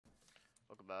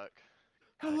back.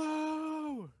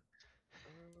 Hello!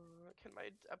 Can my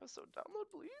episode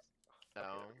download, please? No. Okay,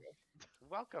 there we go.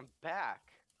 Welcome back.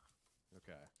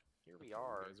 Okay. Here we You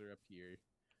are. guys are up here.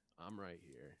 I'm right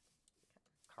here.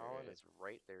 Colin Okay. is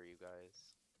right there, you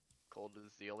guys. Cold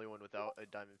is the only one without a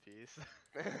diamond piece.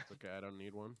 It's okay, I don't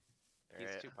need one. He's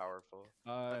Alright. too powerful.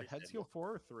 Heads heal 4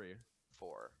 or 3?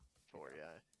 4. 4, yeah.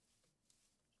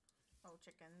 Oh,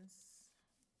 chickens.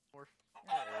 4.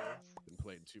 Been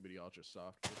playing too many ultra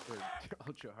soft or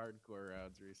ultra hardcore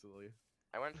rounds recently.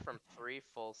 I went from 3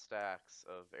 full stacks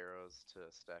of arrows to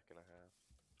a stack and a half.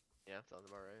 Yeah, sounds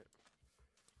about right.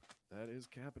 That is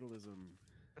capitalism.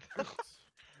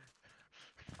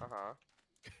 Uh-huh.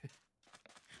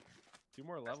 2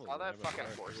 more I levels. saw and that I have a fucking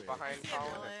power horse 3. behind I see a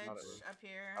Colin. I thought it village was... up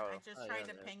here. Oh. I just Oh, tried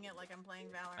yeah, to yeah. ping it like I'm playing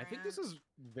Valorant. I think this is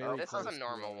very Oh, this is close a to,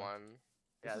 normal one.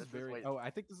 Yeah, This is very. way, Oh, I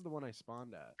think this is the one I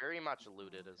spawned at. Very much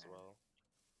looted as well.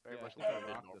 very Yeah, much I think I like a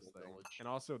rocked normal this thing. village. And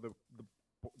also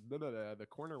the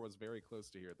corner was very close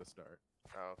to here at the start.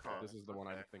 Oh, okay. This is the one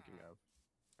I'm okay. thinking of.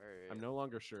 Alright. I'm no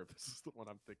longer sure if this is the one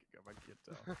I'm thinking of. I can't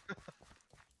tell.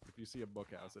 If you see a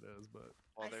book house, it is, but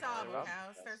Well, I there's saw a no- book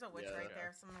house. There's a witch Yeah. right Okay. there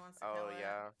if someone wants to kill Oh, it.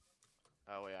 yeah.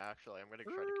 Oh, wait, actually, I'm gonna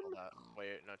try to kill that.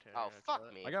 Wait, no, Tanner. Oh, you're gonna fuck kill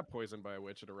it? me. I got poisoned by a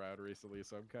witch at a round recently,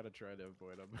 so I'm kind of trying to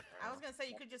avoid them. I was going to say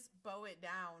you could just bow it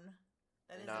down.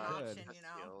 That is No, an good. option, you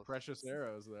know. Skills. Precious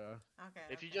arrows, though. Okay.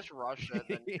 If you okay. just rush it,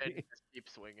 then you can just keep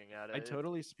swinging at it. I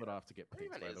totally split off to get What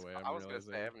pigs, even by is... the way. I was gonna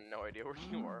say, I have no idea where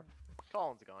you are.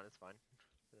 Colin's gone, it's fine.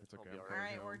 It's He'll okay, be I'm All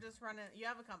alright. right, home. we're just running. You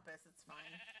have a compass. It's fine.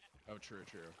 Oh, true,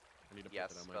 true. I need to put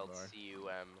Yes, that on my spelled bar.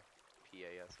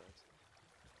 C-U-M-P-A-S-S.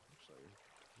 Actually,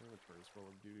 my inventory's full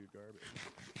of doo-doo garbage.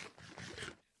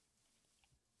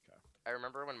 Okay. I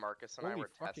remember when Marcus and I Holy were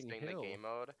fucking testing the hell. game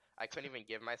mode, I couldn't even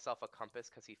give myself a compass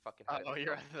because he fucking had Oh, it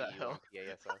you're spelled at that hill.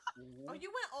 C-U-M-P-A-S-S. Oh, you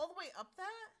went all the way up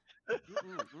that?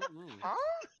 Huh?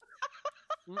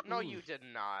 No, you did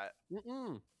not.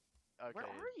 Mm-mm. Okay. Where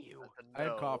are you? that's a I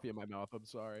have no. coffee in my mouth. I'm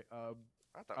sorry. I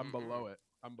thought- I'm below it.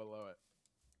 I'm below it.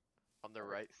 On the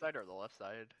right side or the left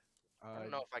side? I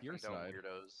don't know if I your condone side.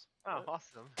 weirdos. Oh,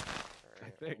 awesome. I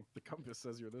Alright. think the compass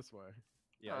says you're this way.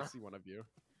 Yeah, I Huh. see one of you.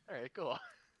 Alright, cool.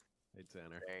 Hey,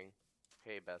 Tanner. Dang.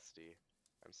 Hey, bestie.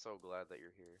 I'm so glad that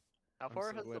you're here. How I'm far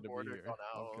so has the glad to be border here. gone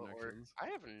All out? Or... connections. I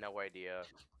have no idea.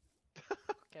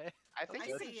 Okay. I think I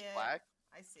it's see it. black.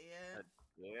 I see it.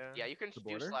 Yeah. Yeah, you can The do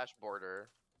border? /border.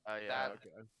 Oh, yeah. That-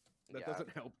 Okay. That yeah. doesn't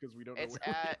help because we don't know It's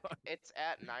where at we are. it's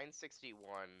at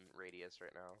 961 radius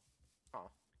right now.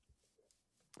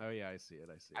 Oh yeah, I see it.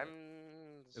 I see it.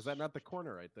 I'm. Is that not the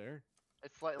corner right there?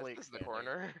 It's slightly This is the expanding.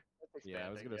 corner. It's Yeah, I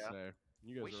was gonna expanding, say.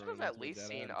 You guys We are should running have at into a least dead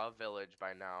seen end. a village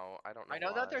by now. I don't know. I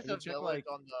know that there's Can a you check, village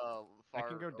like- on the far. I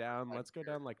can go down. side Let's go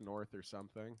here. down like north or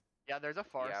something. Yeah, there's a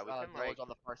far Yeah, we can, village like- on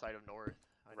the far side of north.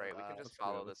 I know Right, we can that. just Let's do it,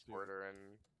 follow let's this do it. border and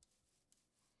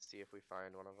see if we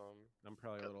find one of them. I'm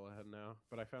probably a little ahead now,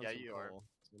 but I found Yeah, some you coal. are.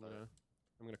 So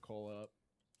I'm gonna coal up.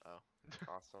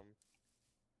 Awesome.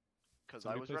 Because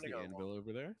I Somebody was place running the a anvil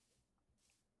over there.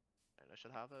 and I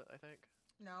should have it. I think.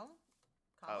 No.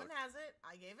 Colin Oh. has it.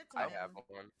 I gave it to I him. have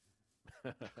one.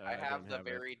 I don't have the it.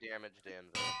 very damaged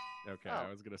anvil. Okay, Oh. I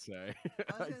was gonna say. I was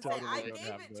gonna say totally I don't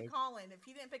gave have it to this. Colin. If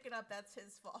he didn't pick it up, that's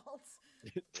his fault.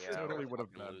 It Yeah, totally what would a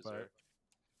have fucking been, but. loser.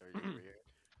 There you go.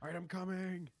 All right, I'm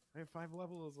coming. I have 5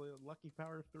 levels. Lucky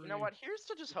power 3. You know what? Here's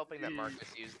to just hoping that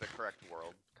Marcus used the correct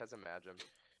world. Cause imagine.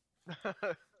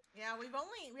 Yeah, we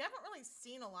haven't really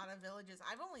seen a lot of villages.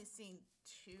 I've only seen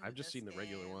 2. I've just this seen the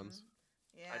regular game. ones.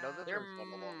 Yeah. I know that There, There's one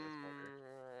along this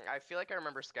border. I feel like I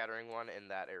remember scattering one in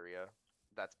that area.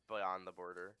 That's beyond the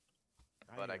border,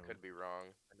 but I could be wrong.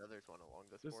 I know there's one along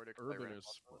this, This border. 'cause I urban ran is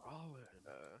across it. sprawling.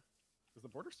 Is the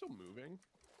border still moving?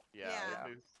 Yeah. Yeah. It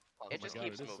moves. It Oh my just God,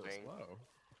 keeps it is moving. So slow.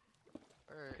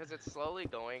 Alright. Because it's slowly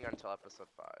going until episode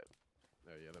 5.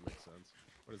 Oh yeah, that makes sense.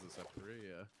 What is this, F3?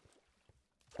 Yeah.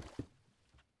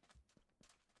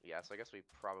 Yeah, so I guess we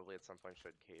probably at some point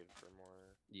should cave for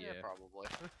more. Yeah, probably. What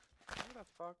the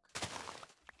fuck?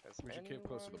 We should cave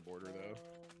close to the border, though.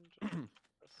 though.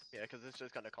 Yeah, because it's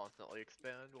just gonna constantly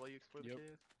expand while you explore the Yep.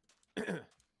 cave.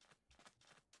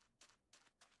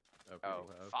 Oh, Oh,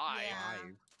 people have 5. Yeah.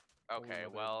 5. Okay, Oh,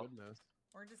 my well, goodness.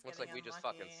 We're just looks getting like we just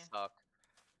unlucky. fucking suck.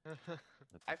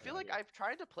 That's I feel okay. like I've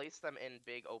tried to place them in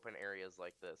big open areas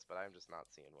like this, but I'm just not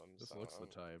seeing them. This so, looks the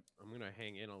type. I'm gonna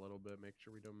hang in a little bit, make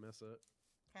sure we don't miss it.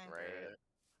 Okay. Right.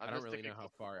 I I'm don't just really sticking know how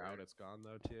close to the far border. out it's gone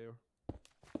though, too.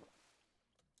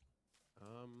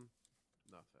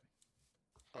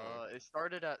 Nothing. It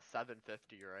started at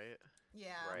 750, right? Yeah.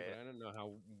 Right. But I don't know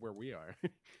how where we are.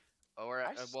 Oh, we're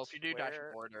at, I well, if you do dash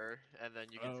swear- border, and then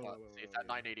you can Oh, see it's at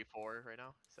yeah. 984 right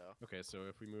now. So Okay, so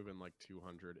if we move in like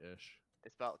 200-ish,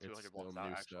 It's about It's 200 still blocks new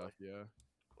out, actually. stuff, yeah.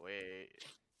 Wait,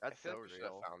 I that's feel so like we should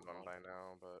real. have found one by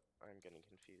now, but I'm getting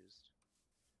confused.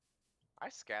 I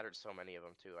scattered so many of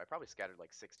them too. I probably scattered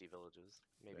like 60 villages,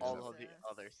 maybe. Yeah. All 70. on the Jesus.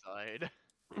 other side.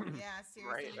 Yeah, seriously.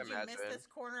 Right, Did you miss imagine. this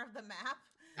corner of the map?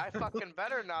 I fucking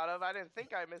better not have. I didn't think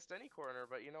I missed any corner,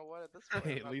 but you know what? At this point,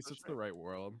 Hey, I'm at not least so it's sure. the right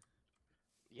world.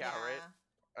 Yeah, right.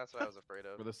 That's what I was afraid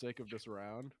of. For the sake of this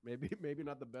round, maybe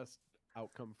not the best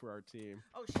outcome for our team.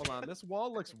 Oh shit. Hold on, this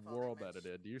wall looks Perfect fall world damage.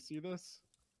 edited. Do you see this?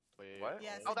 Wait, What?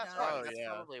 Yes, Oh, it that's does. one. Oh, That's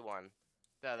yeah. probably one.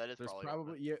 Yeah, that is There's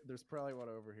probably. there's probably one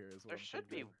over here as well. There should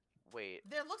be. Wait.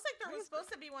 There looks like there Why was is there-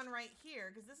 supposed to be one right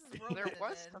here because this is world There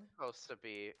was edited. supposed to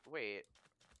be. Wait.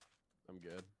 I'm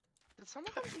good. Did some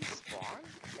of them despawn?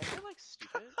 Am I like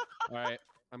stupid? All right,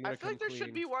 I'm gonna I feel come like there clean.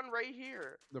 should be one right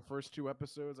here. The first 2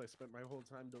 episodes, I spent my whole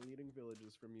time deleting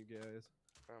villages from you guys,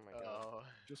 Oh my god. Oh,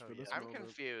 just oh, for this yeah. I'm moment.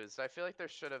 confused. I feel like there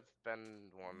should have been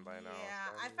one by now. Yeah,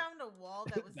 so I found a wall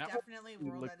that was That one definitely looked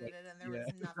world like- edited and there yeah,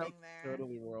 was that nothing there.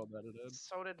 Totally world edited.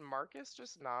 So did Marcus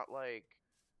just not like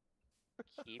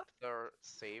keep the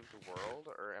saved world,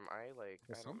 or am I like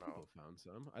Well, I some don't know? people found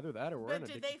some. Either that or we're in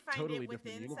But a did they find totally it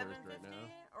within different universe 750 right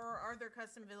now. or are there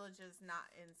custom villages not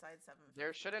inside 750? There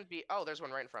shouldn't be. Oh, there's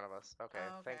one right in front of us. Okay,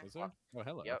 Oh, okay. thanks. Is there? Oh,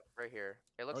 hello. Yep, right here.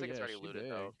 It looks Oh, like it's yeah, already she looted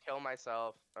though. big. Kill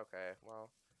myself. Okay,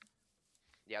 well.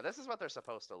 Yeah, this is what they're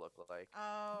supposed to look like.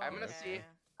 Oh, I'm gonna okay. see-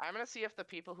 I'm gonna see if the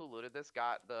people who looted this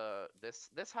got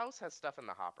this house has stuff in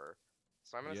the hopper.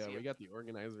 So I'm gonna Yeah, see. we If, got the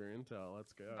organizer intel.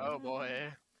 Let's go. Oh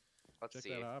boy. let's Check see.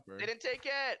 that hopper. They didn't take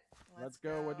it. Let's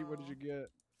go. What did you get?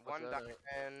 One that,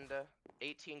 diamond,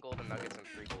 18 golden nuggets, and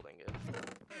 3 gold ingots.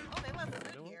 Oh, they left You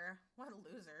food know what? here. What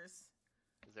losers.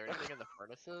 Is there anything in the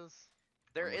furnaces?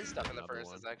 There I'm is looking stuff at in the another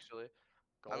furnaces one. actually,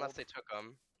 Gold? unless they took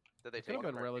them. Did they It take could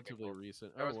have them? been relatively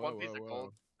recent. There Oh, was whoa, one piece whoa, of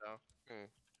gold. whoa. So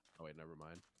Oh wait, never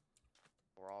mind.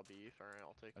 we're all beef. All right,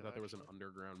 I'll take I it. thought there was an actually.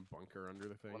 underground bunker under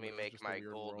the thing. Let me but it was make just a my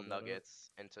weird gold world edit.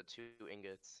 nuggets into 2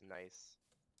 ingots. Nice.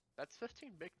 That's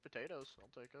 15 baked potatoes. I'll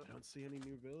take it. I don't see any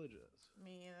new villages.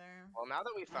 Me either. Well, now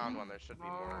that we found one, there should be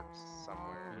more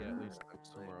somewhere. Yeah, at least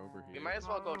somewhere over here. We might as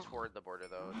well go toward the border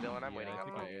though. Dylan, I'm Yeah, waiting I up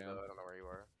think on I you am. though. I don't know where you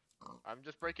are. I'm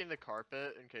just breaking the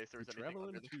carpet in case there's We anything travel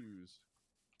under in the. twos.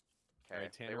 Okay.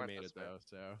 Alright, they Tanner went made this it way. though,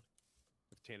 so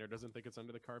if Tanner doesn't think it's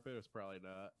under the carpet, it's probably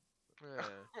not.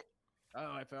 Yeah.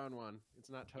 Oh, I found one. It's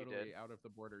not You totally did. out of the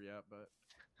border yet, but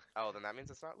Oh, then that means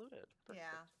it's not looted.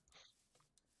 Yeah.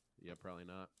 yeah, probably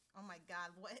not. Oh my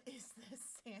god, what is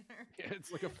this, Tanner? Yeah, it's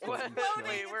like a It's floating What? ship.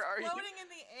 Wait, it's where are you? floating in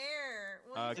the air.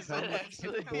 What do you Is Come, it think?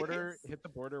 actually- hit the border, hit the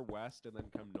border west, and then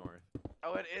come north.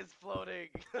 Oh, it is floating.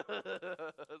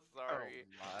 Sorry.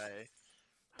 Oh my.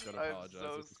 Don't I'm apologize.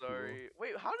 so this is cool. sorry.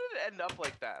 Wait, how did it end up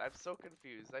like that? I'm so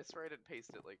confused. I swear I didn't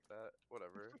paste it like that.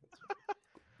 Whatever.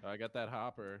 I got that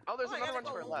hopper. Oh, there's Oh, I another one got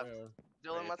to our gold. left. Yeah.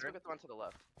 Dylan, Wait, let's there- look at the one to the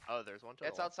left. Oh, there's one to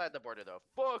It's the left. outside the border though.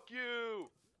 Fuck you!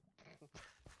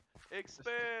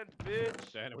 Expand,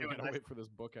 bitch! Dana, we Doing gotta nice. wait for this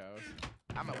book house.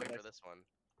 I'm gonna wait for this one.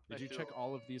 Did Nice you to- check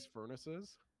all of these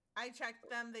furnaces? I checked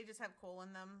them. They just have coal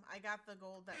in them. I got the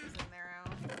gold that was in there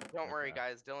out. Don't worry, Okay.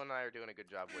 guys. Dylan and I are doing a good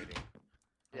job waiting.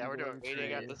 Yeah, we're doing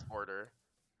Waiting at great. this border.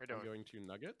 We're I'm doing. going to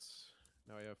nuggets.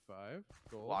 Now I have 5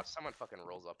 gold. Watch, someone fucking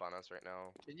rolls up on us right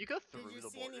now. Can you go Did through you the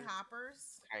see border? any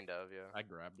hoppers? Kind of, yeah. I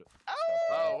grabbed it.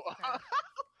 Oh.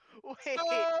 Okay. Wait.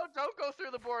 No, don't go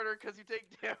through the border because you take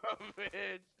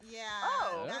damage. Yeah,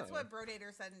 Oh. that's Yeah. what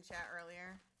Brodator said in chat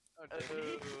earlier. Oh, did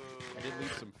he? I did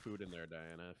leave some food in there,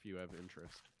 Diana, if you have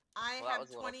interest. I Well, that have was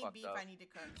a little 20 fucked beef up. I need to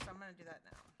cook, so I'm gonna do that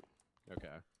now.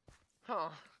 Okay. Huh.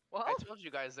 Well, I told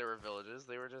you guys there were villages.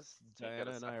 They were just taking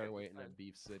Diana a and I are second. waiting at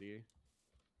Beef City.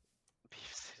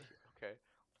 Beef City. Okay.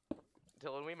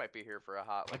 Dylan, we might be here for a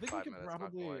hot I like think we 5 could minutes. not gonna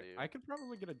probably. lie to you. I could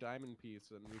probably get a diamond piece,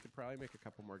 and we could probably make a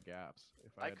couple more gaps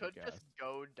if I, I had could to guess. just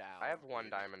go down. I have 1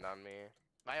 dude. diamond on me.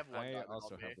 I have one. I diamond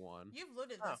also on me. have 1. You've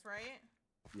looted Oh. this, right?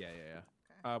 Yeah, yeah, yeah.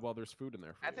 Okay. Well, there's food in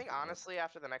there. For I you think if you want. honestly,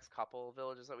 after the next couple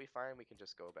villages that we find, we can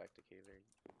just go back to caving.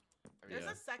 There's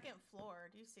Yeah. a second floor.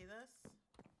 Do you see this?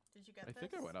 Did you get I this?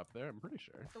 think I went up there. I'm pretty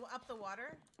sure. Up the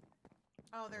water?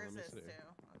 Oh, there's let me this see.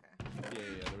 too.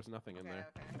 Okay. Yeah. There was nothing in Okay, there.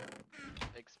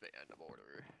 okay. Expand the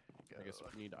border. I guess Go.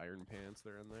 we need iron pants.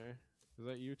 They're in there. Is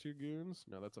that you two goons?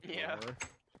 No, that's a Yeah. flower.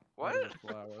 What? Iron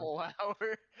flower.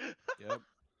 Flower. Yep.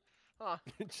 Huh.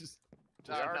 just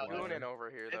We No, are no, gooning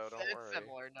over here though. Don't it's worry.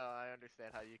 similar. No, I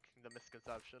understand how you the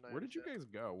misconception. I Where did you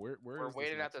understand. guys go? Where We're is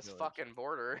waiting at next this village? fucking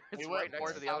border. It's We right went next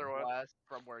more to the other one. southwest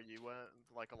from where you went,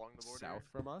 like along the border. South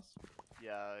from us?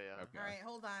 Yeah, yeah. Okay. All right,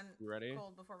 hold on. You ready?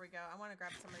 Hold before we go. I want to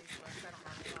grab some of these books. I don't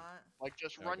have a lot. Like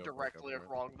just Yeah, run go for it, go directly for it.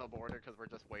 along the border because we're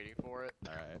just waiting for it.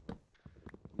 All right.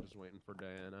 I'm just waiting for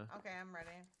Diana. Okay, I'm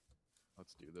ready.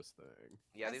 Let's do this thing.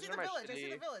 Yeah, I these see are the my village. I see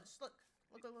shitty. the village. Look.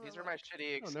 Look. These are my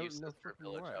shitty Oh, no excuses for fucking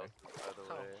village way. houses, by the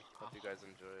Oh. way. Hope you guys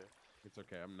enjoy. It's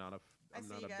okay. I'm not a I see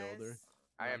not you a guys. builder.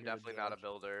 I Not am here to definitely not a judge.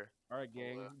 builder. All right,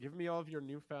 gang. Well, Give me all of your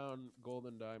newfound gold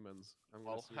and diamonds. I'm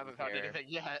gonna Well, see. haven't what found Here. anything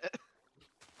yet.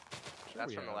 Sure That's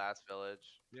we from the have. last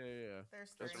village. Yeah.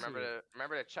 There's Let's three. see.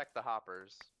 Remember to check the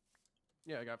hoppers.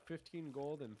 Yeah, I got 15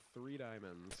 gold and 3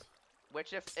 diamonds.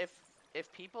 Which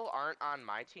if people aren't on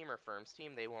my team or Firm's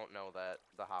team, they won't know that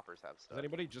the hoppers have Does stuff.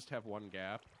 anybody just have one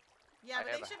gap? Yeah, I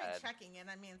but have they a should head. be checking it.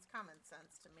 I mean, it's common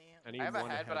sense to me. I need I have a one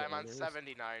head, but I'm on owners.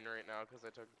 79 right now because I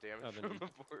took damage Oh, then from you-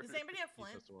 the board. Does anybody have Keep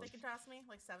flint? this one. They can toss me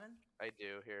like 7. I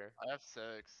do here. I have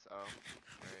 6. Oh, alright.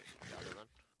 Got it then.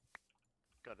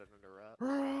 Got it under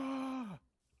wrap.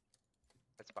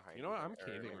 It's behind. You know what? me, I'm or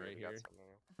caving maybe right we got here.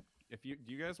 something. If you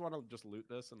do, you guys want to just loot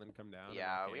this and then come down? and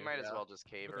Yeah, then we cave? might as Yeah. well just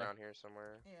cave Okay. around here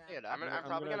somewhere. Yeah. Yeah, I'm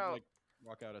probably gonna like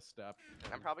walk out a step.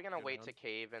 I'm and probably gonna go wait down. to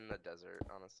cave in the desert,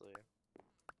 honestly.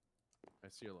 I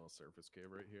see a little surface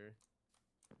cave right here.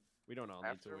 We don't all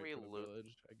After need to we wait for the loot-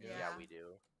 village, I guess. Yeah. Yeah. we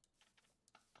do.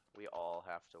 We all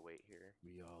have to wait here.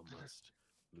 We all must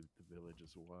loot the village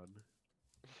as one.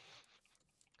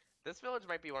 This village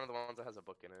might be one of the ones that has a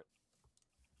book in it.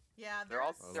 Yeah, They're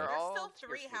all- there's, they're there's all still tier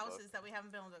 3 2 houses books. that we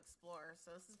haven't been able to explore,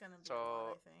 so this is gonna be a So,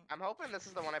 lot, I think. I'm hoping this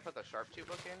is the one I put the sharp 2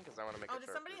 book in because I want to make Oh, a does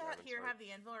sharp somebody 2 diamond here sword. have the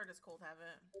anvil, or does Cold have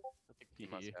it? He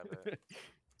must have Hee. it.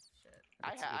 Shit.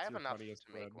 I It's have your enough funniest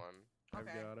to make friend. one. I've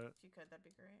Okay. got it. If you could, that'd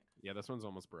be great. Yeah, this one's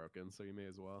almost broken, so you may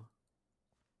as well.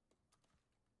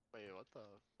 Wait, what the?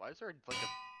 Why is there like a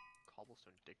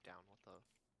cobblestone dig down? What the?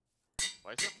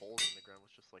 Why is there holes in the ground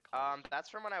with just like holes? That's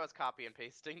from when I was copy and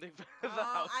pasting the, the Oh,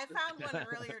 house. I found one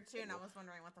earlier too, and I was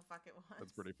wondering what the fuck it was.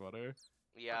 That's pretty funny.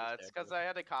 Yeah, it's because Understandable. I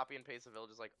had to copy and paste the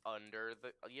villages like under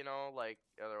the, like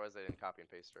otherwise I didn't copy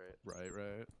and paste right.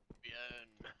 Right.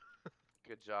 Bien.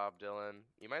 Good job, Dylan.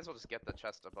 You might as well just get the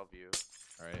chest above you.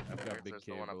 All right, I've got There's- a big there's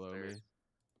the cave one below me. upstairs.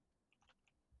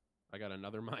 I got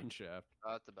another mine shaft.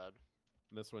 Oh, that's a bed.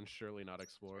 This one's surely not It's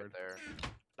explored. right there.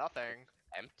 Nothing.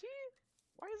 Empty?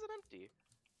 Why is it empty?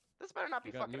 This better not be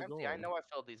You got fucking new empty. I gold. know I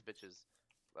filled these bitches.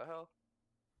 The hell?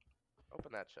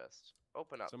 Open that chest.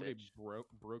 Open up, Somebody bitch.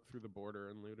 broke through the border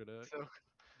and looted it. So,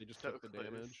 They just so took the close.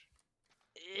 damage.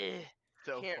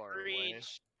 so Can't far away.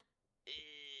 reach.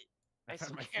 I I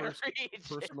found my can't first reach.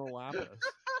 personal lapis.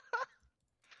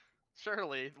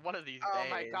 Surely, one of these Oh days.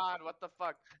 my god, what the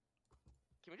fuck?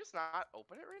 Can we just not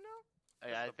open it right now?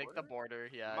 Yeah, I the think the border.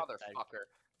 Yeah. Motherfucker.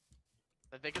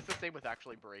 I think it's the same with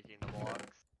actually breaking the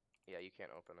blocks. Yeah, you can't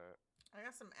open it. I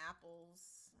got some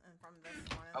apples, and from this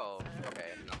one. and Oh, that's it.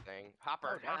 okay, nothing.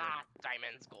 Hopper, Oh, diamond. ah,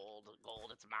 diamonds, gold,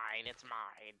 it's mine, it's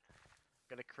mine.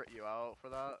 Gonna crit you out for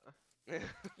that.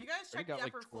 You guys I checked the got,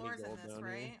 like, upper 20 floors in gold this, down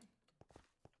here. right?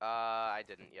 I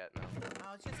didn't yet, no.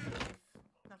 Oh, it's just cave.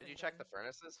 Did you check the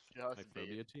furnaces? Just My be-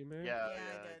 phobia teammate? Yeah, Yeah,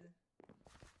 yeah. I did.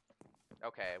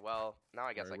 Okay, well, now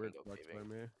I guess Sorry, I weird can go flex by caving.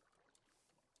 me.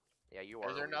 Yeah, you are.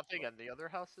 Is there weird nothing flex. in the other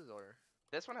houses or?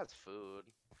 This one has food.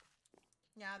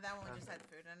 Yeah, that one just had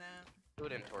food in it.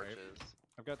 Food and Alright. torches.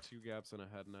 I've got 2 gaps and a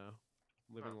head now.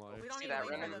 Living Oh, life. We don't See need to that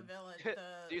wait for the random- village.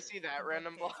 Do you see that the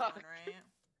random bookcase block? One, right?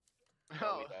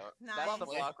 No, we Oh. don't. Nice. That's the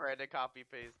Wait. block where I had to copy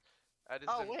paste. I just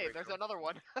Oh didn't wait, break there's them. another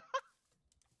one.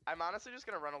 I'm honestly just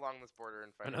gonna run along this border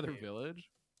and find a Another cave. village?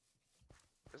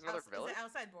 There's another Is village. it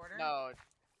outside border? No, it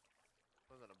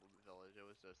wasn't a village. It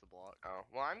was just a block. Oh,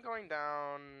 well, I'm going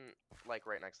down like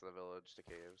right next to the village to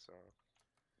cave, so.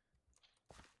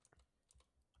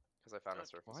 Because I found a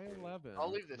surface Why cave. 11?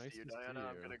 I'll leave this nice to you, see Diana.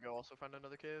 I'm you. gonna go also find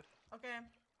another cave. Okay.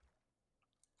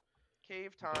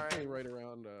 Cave Definitely time. right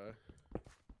around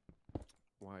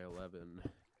Y11.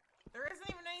 There isn't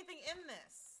even anything in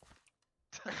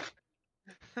this.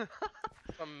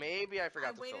 So maybe I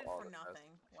forgot to waited fill all for the chests. nothing.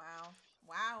 Wow.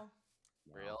 Wow.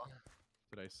 Real.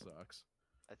 Today sucks.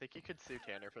 I think you could sue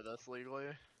Tanner for this legally.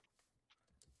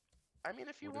 I mean,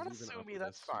 if you What want is to even sue up me, with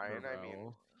that's this fine. super I mean,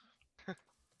 bowel?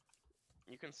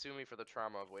 you can sue me for the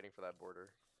trauma of waiting for that border.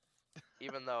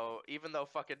 even though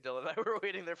fucking Dylan and I were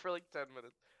waiting there for like 10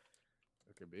 minutes.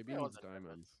 Okay, baby That needs wasn't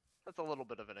diamonds. That's a little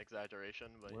bit of an exaggeration,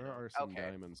 but Where you know. are some Okay,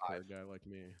 diamonds for a 5. guy like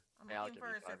me? I'm Yeah, I'll looking give for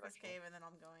you a 5 surface actually. cave, and then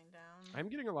I'm going down. I'm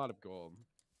getting a lot of gold.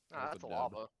 Ah, Lots that's a of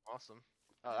lava. Awesome.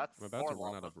 Oh, that's I'm about more to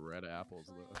run out lava. of red apples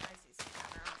Actually, though. I see some down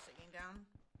there. I'm digging down.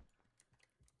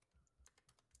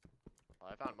 Well,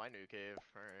 I found my new cave.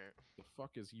 Alright. The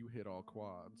fuck is you hit all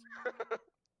quads?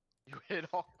 You hit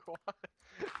all quad.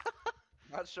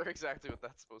 Not sure exactly what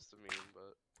that's supposed to mean,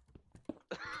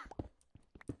 but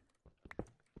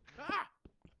Ah!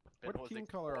 Ben What was team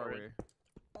color are we?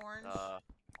 exploring. Orange.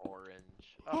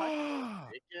 Orange. Oh, hi,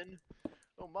 bacon.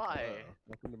 Oh my!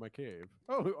 Welcome to my cave.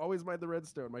 Oh, always mind the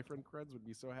redstone. My friend Kreds would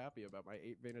be so happy about my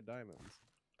 8 vein of diamonds.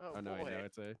 Oh, no, I boy. know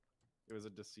it was a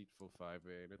deceitful 5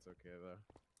 vein. It's okay though.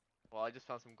 Well, I just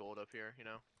found some gold up here. You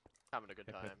know, having a good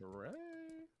Hip, time. hip, hooray.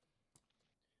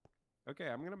 Okay,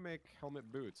 I'm gonna make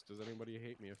helmet boots. Does anybody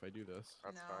hate me if I do this?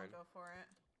 That's no, fine. go for it.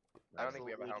 I don't think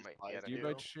we have a Absolutely helmet despise yet. Do you you.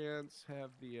 by chance have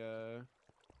the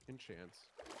enchants?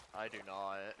 I do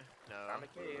not. No. Found a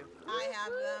cave. I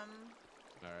have them.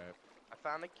 Alright. I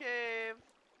found a cave.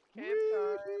 Cave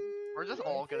time. We're just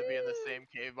all gonna be in the same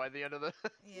cave by the end of the.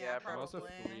 Yeah, Yeah, I'm also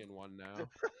probably. 3 in 1 now.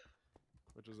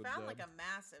 Which is a Found dub. like a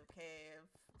massive cave.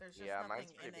 There's just Yeah, nothing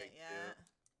mine's in pretty it big, too. yet.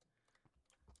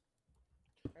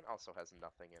 It also has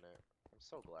nothing in it. I'm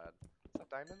so glad. Is that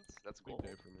diamonds? That's Big gold.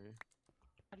 day for me.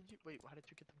 How did you wait? How did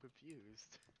you get them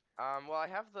confused? Well, I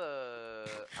have the.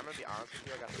 I'm gonna be honest with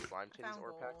you. I got the slime titties Found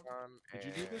ore pack gold. on. Did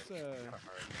you do this and it's kinda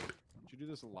hard. did you do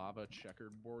this lava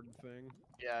checkerboard thing?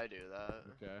 Yeah, I do that.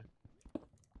 Okay.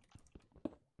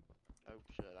 Oh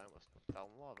shit! I almost fell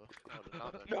in lava. I would've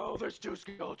not been. No, there's 2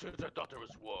 skeletons. I thought there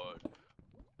was 1.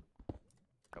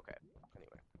 Okay.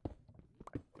 Anyway.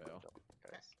 Fail.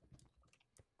 Guys.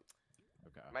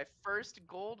 Okay. My first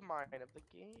gold mine of the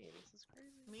game. This is crazy.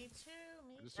 Me too.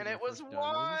 Me I just too. And my it was first 1.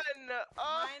 diamonds.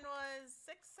 Mine was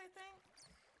 6, I think.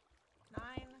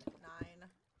 9.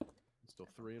 Still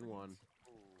 3 in 1.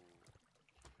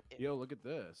 Ooh. Yo, look at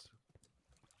this.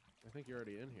 I think you're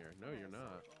already in here. No, you're Nice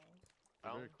not. little-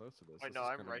 You're Oh. very close to this. Wait, This no, is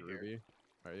I'm kinda right here. groovy.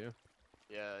 Are you?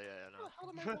 Yeah, Where no. the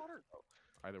hell did my water go?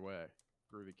 Either way,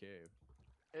 groovy cave.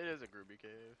 It is a groovy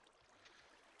cave.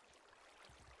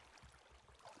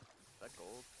 Is that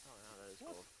gold? Oh yeah, that is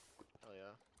gold. Hell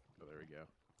yeah. Oh, there we go.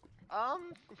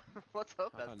 Let's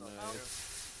hope Ah, that's not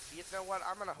nice. true. You know what?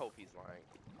 I'm gonna hope he's lying.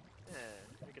 Yeah,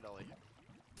 we can only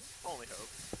hope.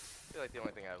 I feel like the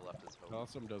only thing I have left is hope.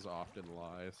 Awesome does often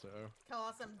lie, so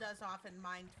Awesome does often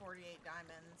mine 48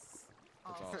 diamonds.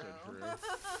 That's Also. often true.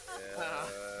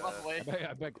 Yeah. Lovely.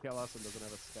 I bet Kel Awesome doesn't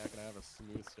have a stack and I have a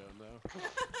smooth stone though.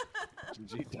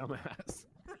 GG, dumbass.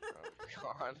 Oh,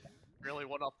 God. Really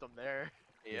one up them there.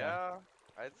 Yeah,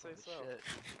 I'd say Holy so. Shit.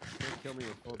 Don't kill me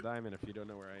with full diamond if you don't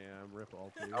know where I am. Rip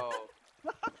all three. Oh.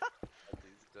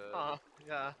 He's dead.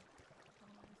 Yeah.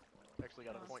 Actually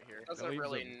got a point here. Doesn't leaves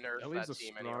really a- nerf That leaves that a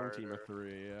team strong anywhere. team of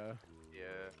 3, yeah.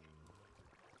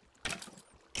 Yeah.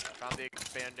 Found the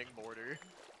expanding border.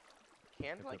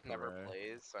 Canned Hip like hip never hooray.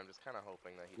 plays, so I'm just kind of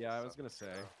hoping that he. Yeah, just I was gonna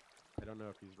sucks, say. I don't know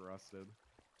if he's rusted.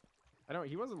 I don't.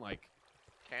 He wasn't like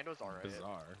Kando's alright.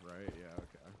 bizarre, right? Yeah.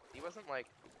 Okay. He wasn't like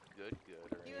good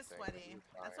or He was anything, but sweaty. he was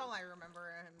That's fine. all I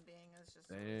remember him being. Is just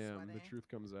really Damn, sweaty. the truth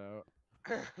comes out.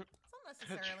 It's not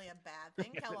necessarily a bad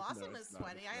thing. Kel No, Awesome it's is not,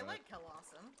 sweaty. it's I not. like Kel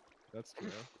Awesome. That's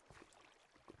true.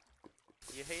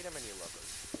 You hate him and you love him.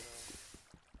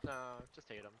 No, just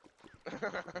hate him. You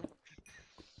know?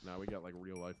 Now we got like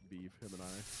real life beef, him and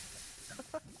I.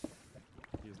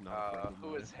 He is not. a friend of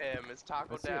Who mine. is him? Is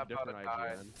Taco I see a Dab about to different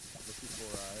die? IGN. Let's see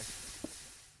 4i.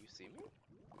 You see me?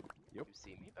 Yep. You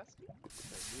see me, bestie?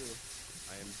 I do.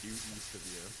 I am due east of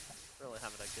you. Really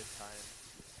having a good time.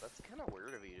 That's kind of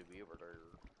weird of you to be over there.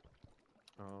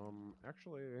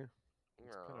 Actually,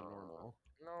 it's kind of normal.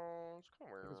 No, it's kind of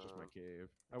I weird. think it's just my cave.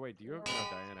 Oh wait, do you have? No, No,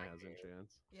 Diana it's my has cave.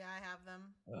 enchants. Yeah, I have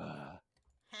them.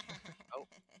 Oh.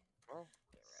 Well,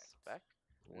 spec?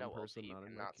 One No, person OP, not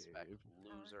in my not cave. spec.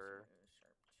 Loser.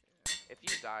 Sharp If you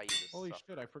die, you just Holy suffer.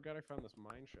 shit! I forgot I found this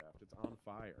mine shaft. It's on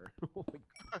fire. Holy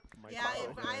my Yeah, God.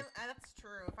 if that's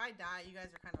true. If I die, you guys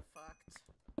are kind of fucked.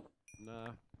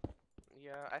 Nah.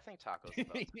 Yeah, I think Taco's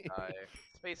about to die.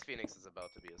 Space Phoenix is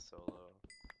about to be a solo.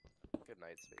 Good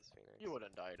night, Space Phoenix. You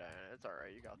wouldn't die, Diana. It's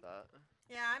alright, you got that.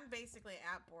 Yeah, I'm basically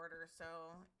at border, so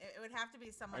it would have to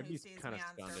be someone I'd who be sees kinda me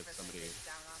on stunned if surface somebody- and digs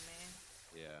down on me.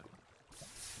 Yeah.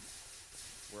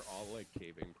 We're all like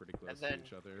caving pretty close And then to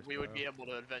each other. we would so- be able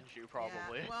to avenge you,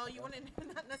 probably. Yeah, well, you wouldn't.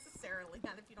 Not necessarily.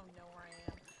 Not if you don't know where I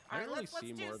am. I All right, only let's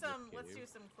see do more of the some. Let's do cave.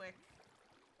 some quick.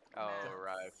 Oh, maps.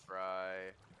 right, Fry.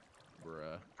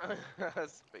 Bruh.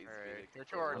 Space Alright, Phoenix. get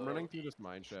to our I'm low. running through this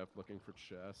mine shaft looking for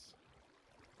chests.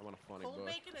 I want a funny Cold book.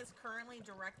 Bacon is currently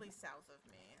directly south of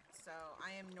me, so I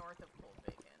am north of Cold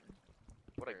Bacon.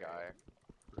 What a guy.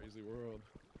 Crazy world.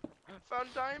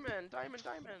 Found diamond! Diamond,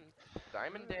 diamond!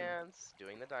 Diamond dance!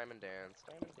 Doing the diamond dance.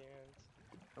 Diamond dance.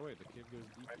 Oh wait, the cave goes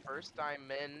deep. My first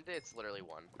diamond, it's literally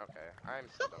one. Okay, I'm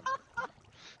so dumb.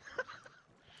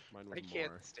 Mine was I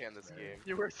can't more. stand this Sorry. game.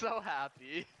 You were so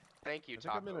happy. Thank you, I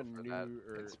think I'm Taco, in a for that new-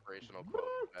 or- inspirational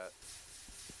quote. That.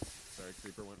 Sorry,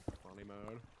 Creeper went funny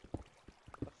mode.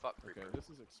 The fuck, Okay, Creeper? this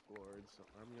is explored, so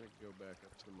I'm gonna go back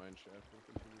up to the mine shaft and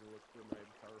continue to look for my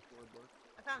power forward book.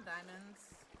 I found diamonds.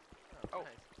 Oh,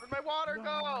 nice. where'd my water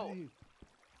go? Why?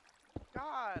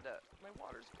 god, my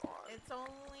water's gone. It's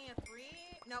only a 3?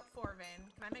 Nope, 4 vein.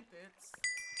 Can I make boots?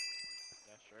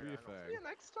 Yeah, sure. Do your I don't- thing. See you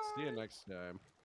next time. See you next time.